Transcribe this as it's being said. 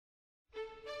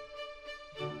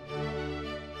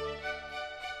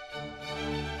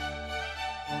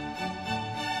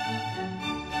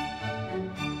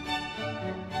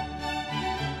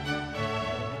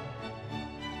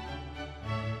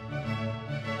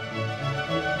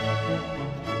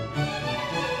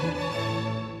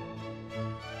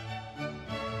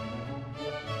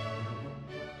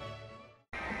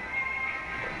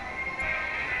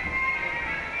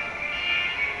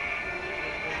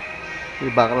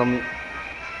Iba kami.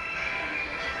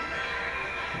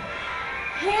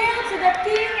 Hail to the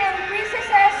king and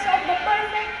princesses of the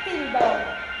perfect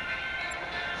kingdom.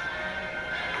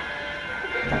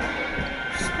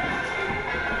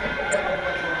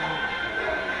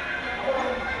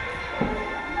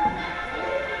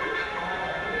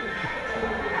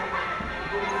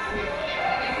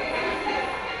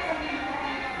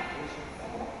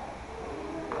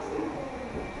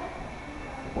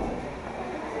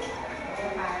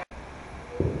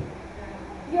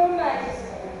 Your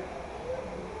Majesty,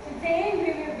 today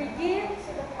we will begin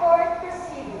to the court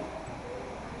proceeding.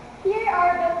 Here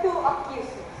are the two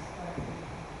accusers.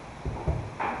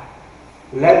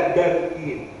 Let them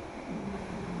in.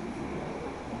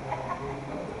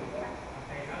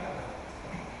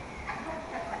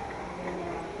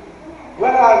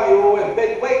 Where are you? We've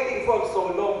been waiting for so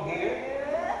long here.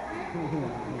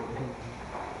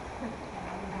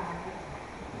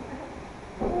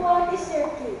 What is your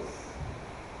case?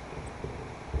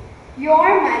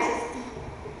 Your Majesty,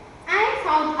 I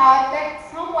found out that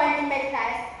someone in my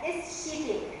class is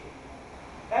cheating.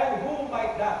 And who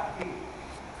might that be?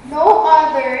 No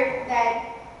other than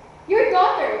your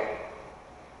daughter,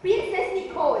 Princess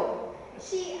Nicole.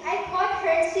 I caught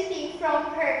her cheating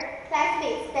from her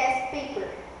classmate's test paper.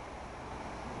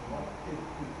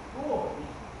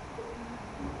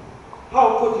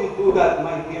 How could you do that,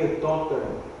 my dear daughter?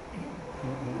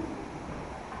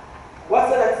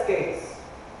 What's the next case?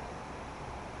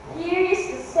 Here is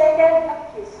the second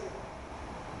accuser.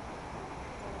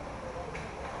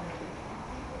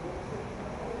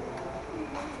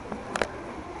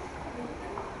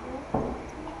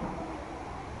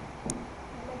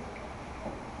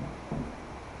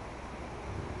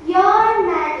 Your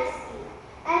Majesty,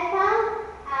 I found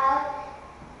out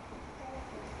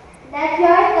that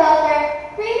your daughter,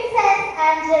 Princess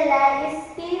Angela, is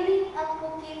stealing a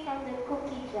cookie from the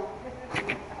cookie jar.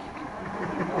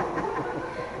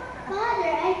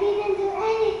 Father, I didn't do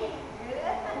anything.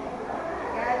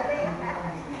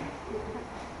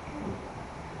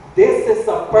 This is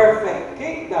a perfect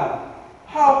kingdom.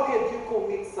 How can you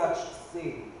commit such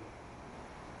sin?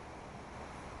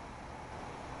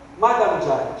 Madam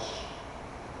Judge,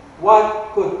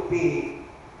 what could be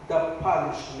the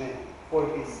punishment for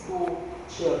these two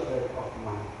children of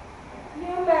mine?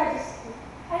 Your Majesty,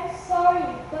 I'm sorry,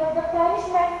 but the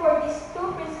punishment for these two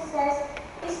princesses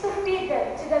is to feed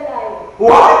them to the lion.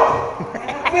 What?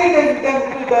 Feeding them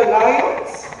to the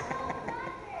lions?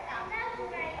 Not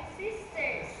my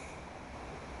sisters.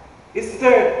 Is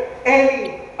there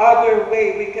any other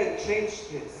way we can change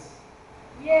this?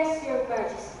 Yes, Your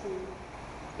Majesty.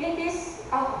 It is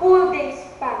a whole day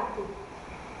spanking.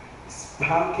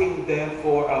 Spanking them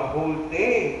for a whole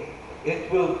day.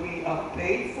 It will be a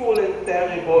painful and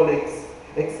terrible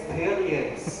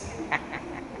experience.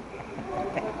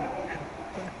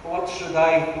 What should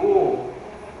I do?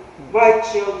 My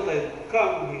children,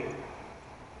 come here.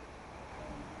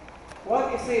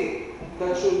 What is it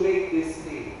that should make these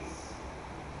things?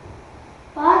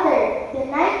 Father, the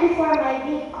night before my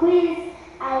big quiz,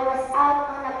 I was out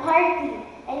on a party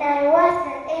and I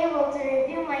wasn't able to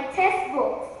review my test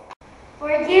books.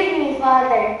 Forgive me,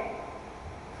 Father.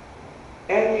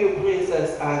 And you,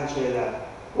 Princess Angela,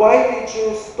 why did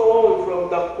you stole from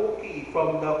the cookie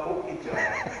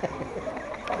jar?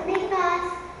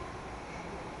 Because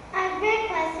our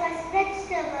breakfast was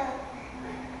vegetable.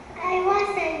 I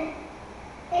wasn't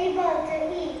able to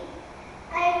eat.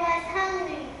 I was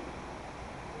hungry.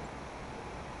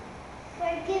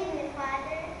 Forgive me,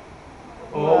 Father.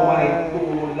 Oh, my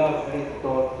two lovely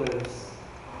daughters.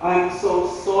 I'm so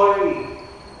sorry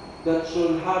that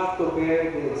you'll have to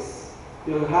bear this.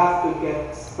 You'll have to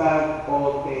get spanked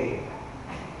all day.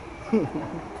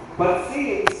 But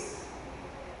since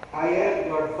I am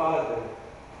your father,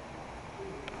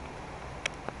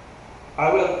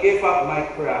 I will give up my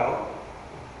crown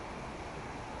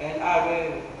and I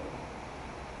will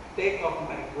take off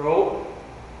my robe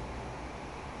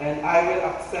and I will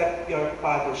accept your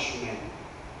punishment.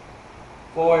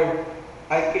 For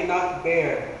I cannot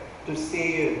bear to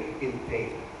see you in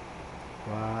pain.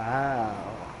 Wow.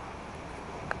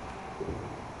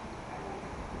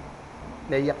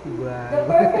 Naiyak ba? The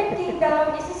perfect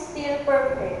kingdom is still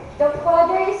perfect. The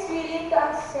Father is willing to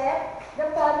accept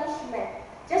the punishment,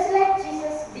 just like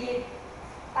Jesus did,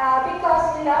 because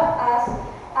He loved us.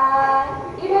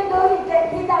 Even though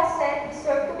he doesn't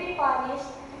deserve to be punished,